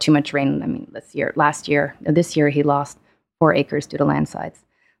hail or too much rain. I mean, this year he lost 4 acres due to landslides.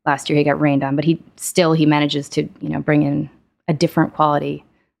 Last year he got rained on, but he manages to, bring in a different quality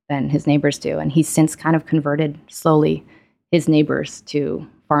than his neighbors do. And he's since kind of converted slowly his neighbors to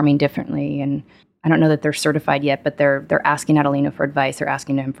farming differently. And I don't know that they're certified yet, but they're asking Adelino for advice. They're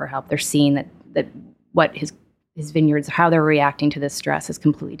asking him for help. They're seeing that what his vineyards, how they're reacting to this stress is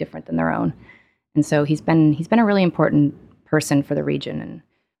completely different than their own. And so he's been a really important person for the region. And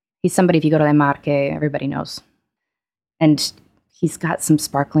he's somebody, if you go to the Marche, everybody knows. And he's got some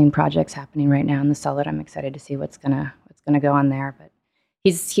sparkling projects happening right now in the cellar. I'm excited to see what's gonna go on there. But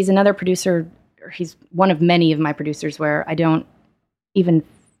he's another producer. He's one of many of my producers where I don't even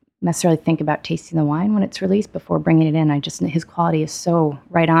necessarily think about tasting the wine when it's released before bringing it in. His quality is so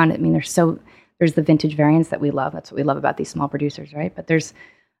right on. I mean, there's the vintage variants that we love. That's what we love about these small producers, right? But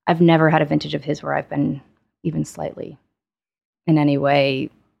I've never had a vintage of his where I've been even slightly in any way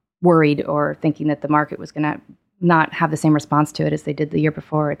worried or thinking that the market was going to not have the same response to it as they did the year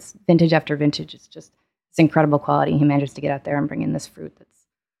before. It's vintage after vintage. It's incredible quality. He manages to get out there and bring in this fruit that's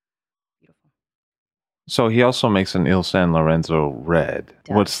beautiful. So he also makes an Il San Lorenzo red.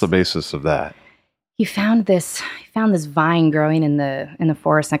 What's the basis of that? He found this vine growing in the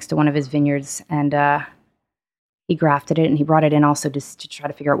forest next to one of his vineyards, and he grafted it, and he brought it in also to try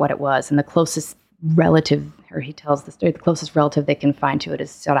to figure out what it was. And the closest relative, or he tells the story, the closest relative they can find to it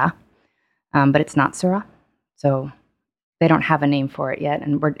is Syrah, but it's not Syrah. So they don't have a name for it yet,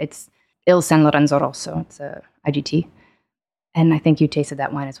 and it's Il San Lorenzo Rosso. It's a IGT, and I think you tasted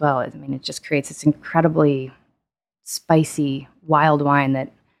that wine as well. I mean, it just creates this incredibly spicy, wild wine that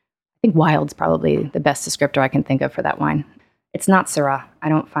I think wild's probably the best descriptor I can think of for that wine. It's not Syrah. I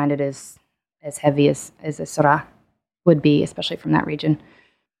don't find it as heavy as a Syrah would be, especially from that region.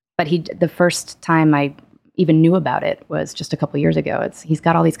 But the first time I even knew about it was just a couple years ago. He's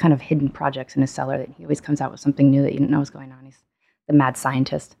got all these kind of hidden projects in his cellar that he always comes out with something new that you didn't know was going on. He's the mad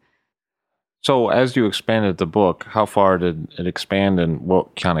scientist. So as you expanded the book, how far did it expand, and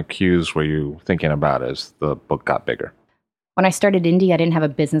what kind of cues were you thinking about as the book got bigger? When I started Indie, I didn't have a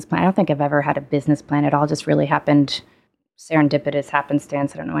business plan. I don't think I've ever had a business plan. It all just really happened serendipitous,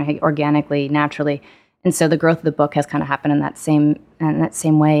 happenstance. I don't know, organically, naturally. And so the growth of the book has kind of happened in that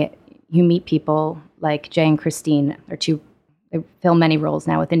same way. You meet people like Jay and Christine. They fill many roles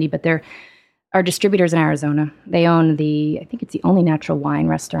now with Indie, but they're our distributors in Arizona. They own I think it's the only natural wine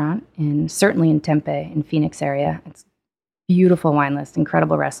restaurant certainly in Tempe, in Phoenix area. It's beautiful wine list,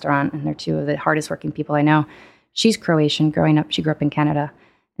 incredible restaurant, and they're 2 of the hardest working people I know. She's Croatian. She grew up in Canada.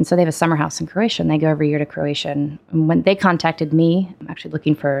 And so they have a summer house in Croatia, and they go every year to Croatia. And when they contacted me, I'm actually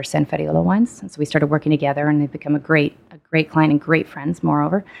looking for San Feriolo wines. And so we started working together, and they've become a great client and great friends,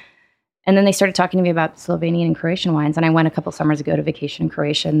 moreover. And then they started talking to me about Slovenian and Croatian wines. And I went a couple summers ago to vacation in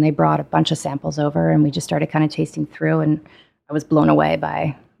Croatia, and they brought a bunch of samples over, and we just started kind of tasting through. And I was blown away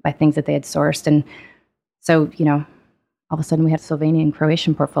by things that they had sourced. And so, all of a sudden we had a Slovenian and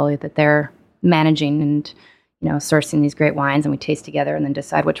Croatian portfolio that they're managing and, sourcing these great wines, and we taste together and then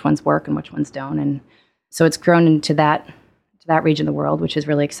decide which ones work and which ones don't. And so it's grown into that region of the world, which is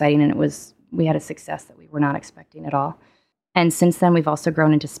really exciting. And we had a success that we were not expecting at all. And since then, we've also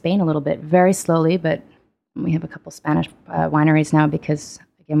grown into Spain a little bit, very slowly, but we have a couple Spanish wineries now because,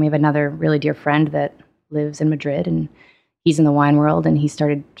 again, we have another really dear friend that lives in Madrid, and he's in the wine world, and he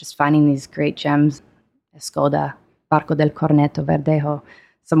started just finding these great gems, Escoda, Barco del Corneto, Verdejo,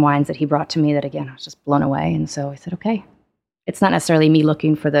 some wines that he brought to me that, again, I was just blown away. And so I said, okay, it's not necessarily me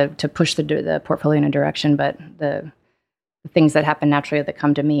looking to push the portfolio in a direction, but the things that happen naturally that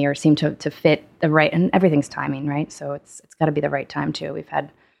come to me or seem to fit the right, and everything's timing, right? So it's got to be the right time too. We've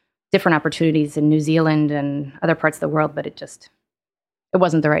had different opportunities in New Zealand and other parts of the world, but it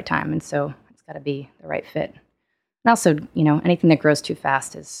wasn't the right time. And so it's got to be the right fit. And also, anything that grows too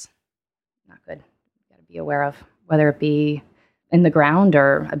fast is not good. You got to be aware of, whether it be in the ground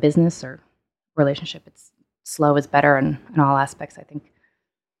or a business or relationship. It's slow is better in all aspects, I think.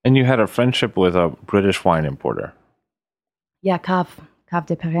 And you had a friendship with a British wine importer. Yeah, Cave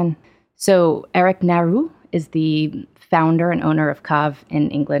de Perrin. So Eric Naroux is the founder and owner of Cave in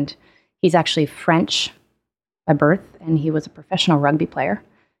England. He's actually French by birth, and he was a professional rugby player.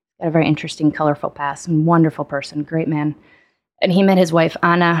 Got a very interesting, colorful past, and wonderful person, great man. And he met his wife,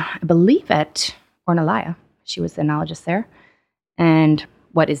 Anna, I believe at Ornellaia. She was the enologist there, and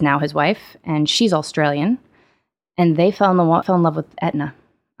what is now his wife, and she's Australian. And they fell in love with Etna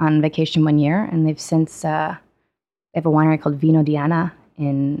on vacation one year, and they've since... They have a winery called Vino Diana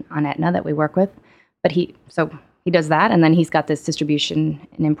on Etna that we work with. But he does that, and then he's got this distribution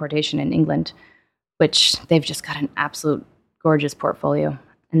and importation in England, which they've just got an absolute gorgeous portfolio.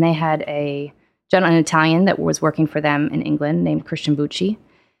 And they had an Italian that was working for them in England named Christian Bucci.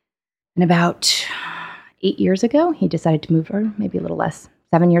 And about 8 years ago, he decided to move, or maybe a little less,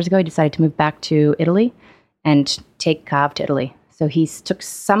 7 years ago, he decided to move back to Italy and take Cave to Italy. So he took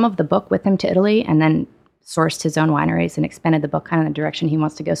some of the book with him to Italy and then sourced his own wineries and expanded the book kind of in the direction he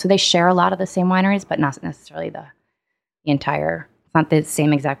wants to go. So they share a lot of the same wineries, but not necessarily the entire, it's not the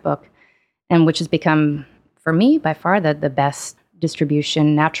same exact book. And which has become, for me, by far the best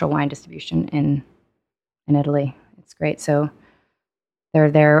distribution, natural wine distribution in Italy. It's great. So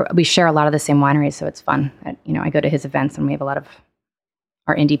they're there. We share a lot of the same wineries, so it's fun. I go to his events and we have a lot of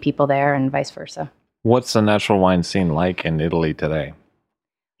our indie people there and vice versa. What's the natural wine scene like in Italy today?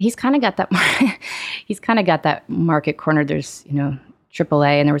 He's kind of got that. He's kind of got that market cornered. There's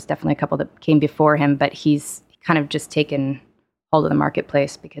AAA, and there was definitely a couple that came before him, but he's kind of just taken hold of the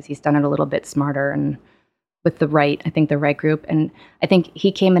marketplace because he's done it a little bit smarter and with the right group. And I think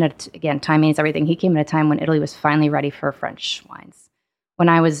he came in again, timing is everything. He came at a time when Italy was finally ready for French wines. When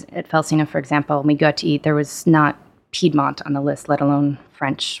I was at Felsina, for example, and we got to eat, there was not Piedmont on the list, let alone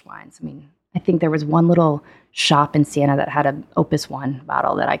French wines. I mean, I think there was one little shop in Siena that had an Opus One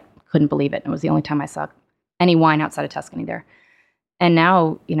bottle that I couldn't believe it. And it was the only time I saw any wine outside of Tuscany there. And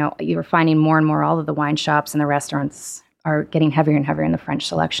now, you're finding more and more all of the wine shops and the restaurants are getting heavier and heavier in the French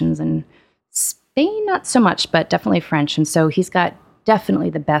selections. And Spain, not so much, but definitely French. And so he's got definitely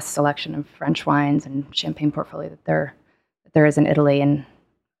the best selection of French wines and champagne portfolio that there is in Italy. And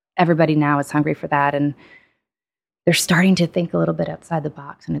everybody now is hungry for that. And they're starting to think a little bit outside the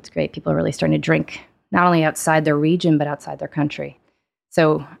box. And it's great. People are really starting to drink not only outside their region, but outside their country.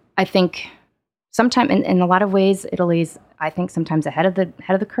 So I think sometimes, in a lot of ways, Italy's, I think, sometimes ahead of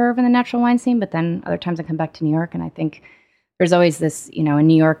the curve in the natural wine scene, but then other times I come back to New York, and I think there's always this, in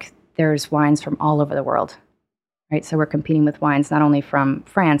New York, there's wines from all over the world, right? So we're competing with wines not only from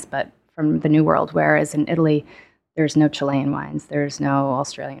France, but from the New World, whereas in Italy, there's no Chilean wines, there's no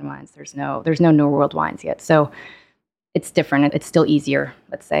Australian wines, there's no New World wines yet. So it's different. It's still easier,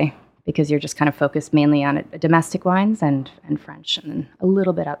 let's say, because you're just kind of focused mainly on domestic wines and French, and then a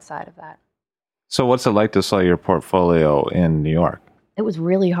little bit outside of that. So what's it like to sell your portfolio in New York? It was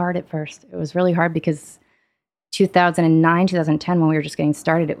really hard at first. It was really hard because 2009, 2010, when we were just getting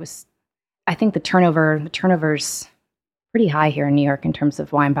started, I think the turnover's pretty high here in New York in terms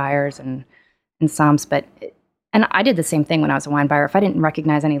of wine buyers and somms. And I did the same thing when I was a wine buyer. If I didn't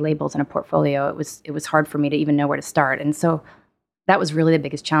recognize any labels in a portfolio, it was hard for me to even know where to start. And so that was really the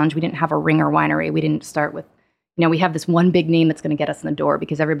biggest challenge. We didn't have a ringer winery. We didn't start with, we have this one big name that's going to get us in the door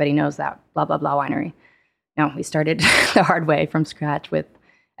because everybody knows that blah, blah, blah winery. No, we started the hard way from scratch with,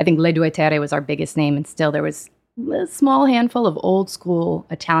 I think Le Duetere was our biggest name. And still there was a small handful of old school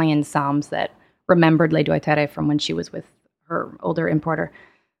Italian Psalms that remembered Le Due Terre from when she was with her older importer.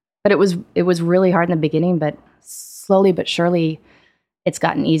 But it was really hard in the beginning, but slowly but surely it's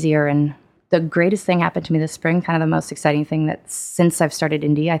gotten easier. And the greatest thing happened to me this spring, kind of the most exciting thing that since I've started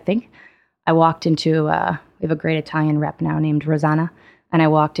Indie, I think. I walked into, we have a great Italian rep now named Rosanna, and I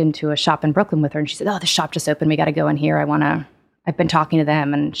walked into a shop in Brooklyn with her, and she said, "Oh, the shop just opened. We got to go in here. I've been talking to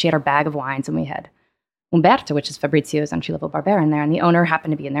them." And she had her bag of wines, and we had Umberto, which is Fabrizio's entry-level Barbera in there, and the owner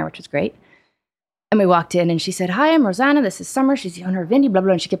happened to be in there, which was great. And we walked in, and she said, "Hi, I'm Rosanna. This is Summer. She's the owner of Indie, blah,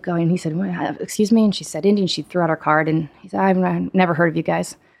 blah." And she kept going. And he said, "Well, excuse me." And she said, "Indie." And she threw out her card, and he said, "I've never heard of you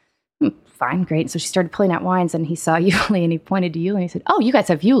guys." Fine, great. So she started pulling out wines, and he saw Yuli, and he pointed to Yuli, and he said, "Oh, you guys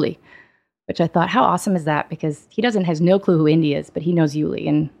have Yuli." Which I thought, how awesome is that? Because he has no clue who Indie is, but he knows Yuli,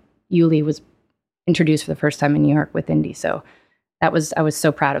 and Yuli was introduced for the first time in New York with Indie. So I was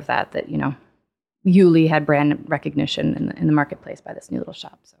so proud of that, Yuli had brand recognition in the marketplace by this new little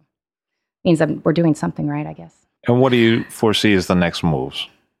shop. So it means that we're doing something right, I guess. And what do you foresee as the next moves?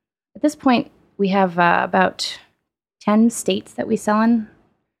 At this point, we have about 10 states that we sell in,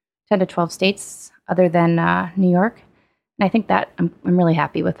 10 to 12 states other than New York. And I think that I'm really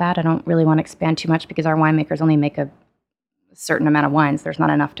happy with that. I don't really want to expand too much because our winemakers only make a certain amount of wines. There's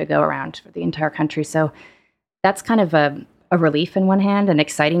not enough to go around for the entire country. So that's kind of a relief in one hand and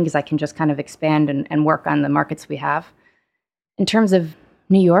exciting because I can just kind of expand and work on the markets we have. In terms of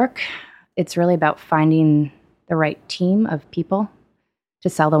New York, it's really about finding the right team of people to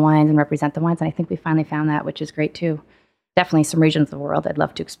sell the wines and represent the wines. And I think we finally found that, which is great too. Definitely some regions of the world I'd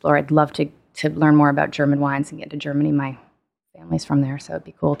love to explore. I'd love to learn more about German wines and get to Germany. My family's from there, so it'd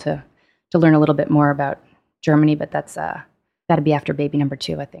be cool to learn a little bit more about Germany, but that's got to be after baby number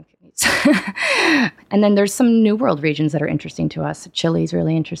 2, I think. And then there's some New World regions that are interesting to us. Chile's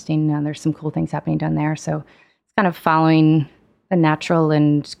really interesting. There's some cool things happening down there. So it's kind of following the natural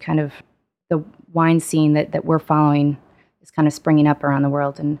and kind of the wine scene that we're following is kind of springing up around the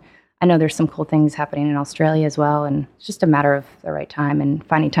world. And I know there's some cool things happening in Australia as well. And it's just a matter of the right time and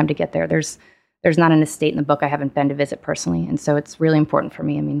finding time to get there. There's not an estate in the book I haven't been to visit personally. And so it's really important for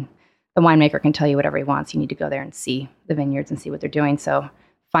me. I mean, the winemaker can tell you whatever he wants. You need to go there and see the vineyards and see what they're doing. So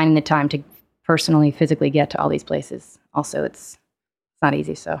finding the time to personally, physically get to all these places, also, it's not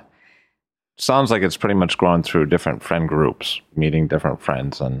easy. So sounds like it's pretty much growing through different friend groups, meeting different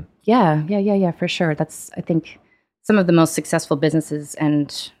friends. And yeah, for sure. That's, I think, some of the most successful businesses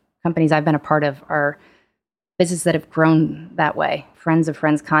and companies I've been a part of are businesses that have grown that way. Friends of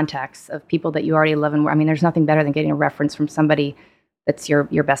friends, contacts of people that you already love and I mean, there's nothing better than getting a reference from somebody that's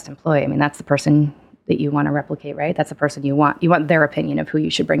your best employee. I mean, that's the person that you want to replicate, right? That's the person you want. You want their opinion of who you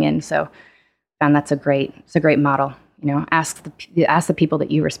should bring in. So, and it's a great model. Ask the people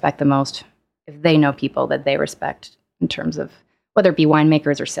that you respect the most if they know people that they respect in terms of whether it be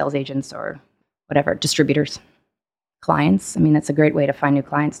winemakers or sales agents or whatever, distributors, clients. I mean, that's a great way to find new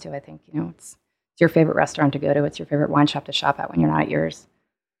clients too. I think it's your favorite restaurant to go to. It's your favorite wine shop to shop at when you're not at yours.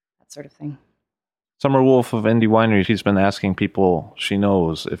 That sort of thing. Summer Wolf of Indie Winery, she's been asking people she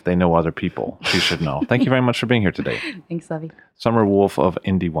knows if they know other people she should know. Thank you very much for being here today. Thanks, Levy. Summer Wolf of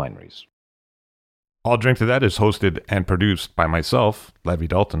Indie Wineries. I'll Drink to That is hosted and produced by myself, Levy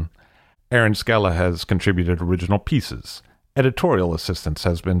Dalton. Aaron Scala has contributed original pieces. Editorial assistance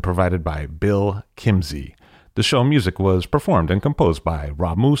has been provided by Bill Kimsey. The show music was performed and composed by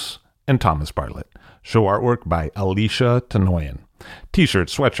Rob Moose and Thomas Bartlett. Show artwork by Alicia Tenoyan.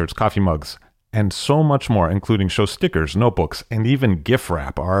 T-shirts, sweatshirts, coffee mugs, and so much more, including show stickers, notebooks, and even gift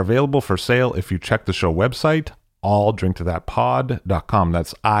wrap, are available for sale if you check the show website, illdrinktothatpod.com.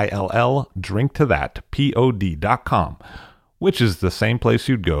 That's ILL drinktothatpod.com, which is the same place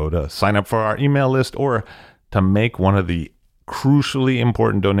you'd go to sign up for our email list or to make one of the crucially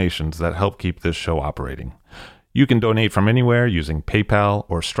important donations that help keep this show operating. You can donate from anywhere using PayPal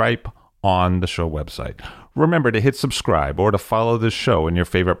or Stripe on the show website. Remember to hit subscribe or to follow this show in your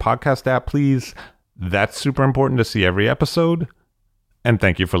favorite podcast app, please. That's super important to see every episode. And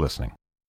thank you for listening.